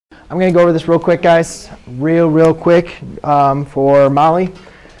I'm going to go over this real quick, guys. Real quick for Molly.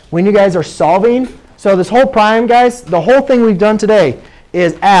 When you guys are solving, so this whole prime, guys, the whole thing we've done today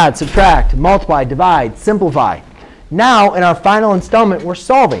is add, subtract, multiply, divide, simplify. Now, in our final installment, we're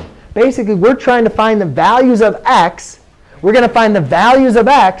solving. Basically, we're trying to find the values of x. We're going to find the values of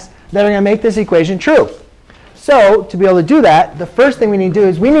x that are going to make this equation true. So to be able to do that, the first thing we need to do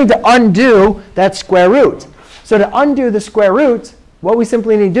is we need to undo that square root. So to undo the square root, what we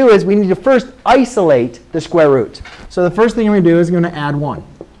simply need to do is we need to first isolate the square root. So the first thing we're going to do is we're going to add 1.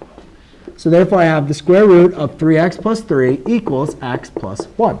 So therefore, I have the square root of 3x plus 3 equals x plus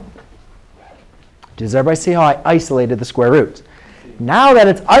 1. Does everybody see how I isolated the square root? Now that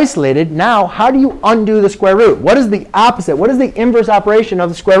it's isolated, now how do you undo the square root? What is the opposite? What is the inverse operation of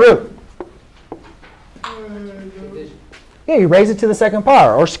the square root? Yeah, you raise it to the second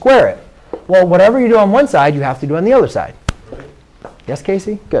power or square it. Well, whatever you do on one side, you have to do on the other side. Yes,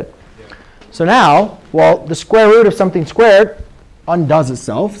 Casey? Good. So now, well, the square root of something squared undoes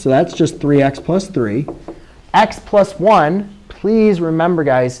itself. So that's just 3x plus 3. X plus 1, please remember,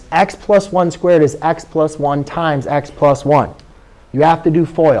 guys, x plus 1 squared is x plus 1 times x plus 1. You have to do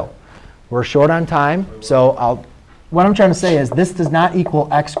FOIL. We're short on time, so what I'm trying to say is this does not equal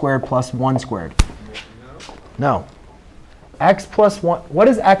x squared plus 1 squared. No. X plus 1, what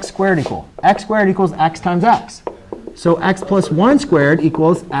does x squared equal? X squared equals x times x. So x plus 1 squared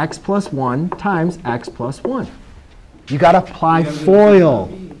equals x plus 1 times x plus 1. You got to apply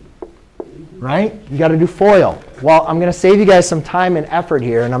FOIL, right? You got to do FOIL. Well, I'm going to save you guys some time and effort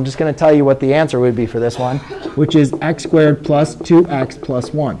here, and I'm just going to tell you what the answer would be for this one, which is x squared plus 2x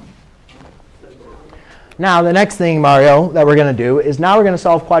plus 1. Now, the next thing, Mario, that we're going to do is now we're going to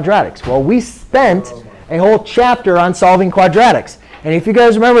solve quadratics. Well, we spent a whole chapter on solving quadratics. And if you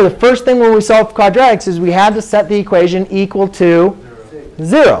guys remember, the first thing when we solved quadratics is we had to set the equation equal to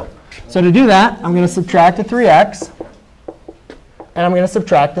 0. So to do that, I'm going to subtract the 3x, and I'm going to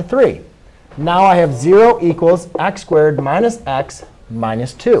subtract the 3. Now I have 0 equals x squared minus x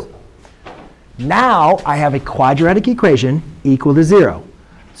minus 2. Now I have a quadratic equation equal to 0.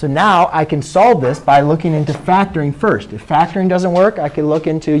 So now I can solve this by looking into factoring first. If factoring doesn't work, I can look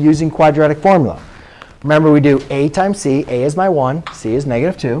into using quadratic formula. Remember, we do a times c. A is my 1. C is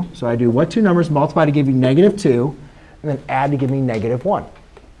negative 2. So I do what two numbers multiply to give you negative 2, and then add to give me negative 1.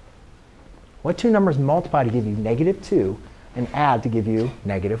 What two numbers multiply to give you negative 2 and add to give you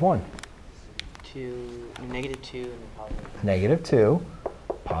negative 1? Negative 2 and positive. Negative 2,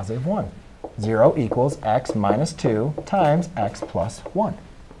 positive 1. 0 equals x minus 2 times x plus 1.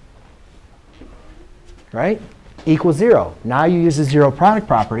 Right? Equals 0. Now you use the zero product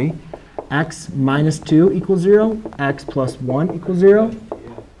property. X minus 2 equals 0. X plus 1 equals 0.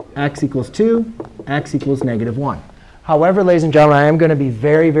 X equals 2. X equals negative 1. However, ladies and gentlemen, I am going to be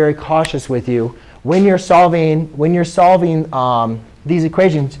very, very cautious with you. When you're solving these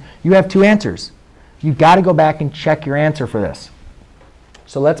equations, you have two answers. You've got to go back and check your answer for this.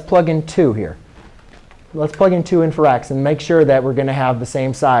 So let's plug in 2 here. Let's plug in 2 in for x and make sure that we're going to have the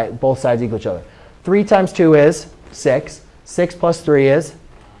same side, both sides equal each other. 3 times 2 is 6. 6 plus 3 is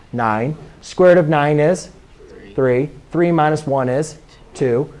 9. Square root of 9 is 3. 3 minus 1 is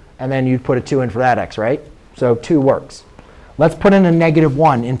 2. And then you'd put a 2 in for that x, right? So 2 works. Let's put in a negative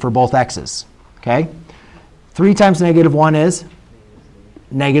 1 in for both x's. Okay? 3 times negative 1 is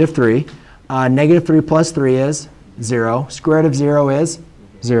negative 3. Negative 3 plus 3 is 0. Square root of 0 is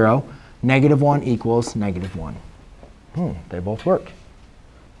 0. Negative 1 equals negative 1. They both work.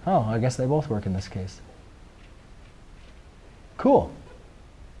 Oh, I guess they both work in this case. Cool.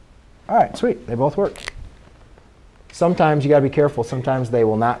 All right, sweet. They both work. Sometimes you got to be careful. Sometimes they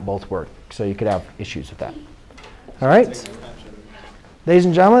will not both work. So you could have issues with that. All right. Ladies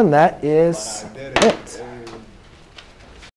and gentlemen, that is it.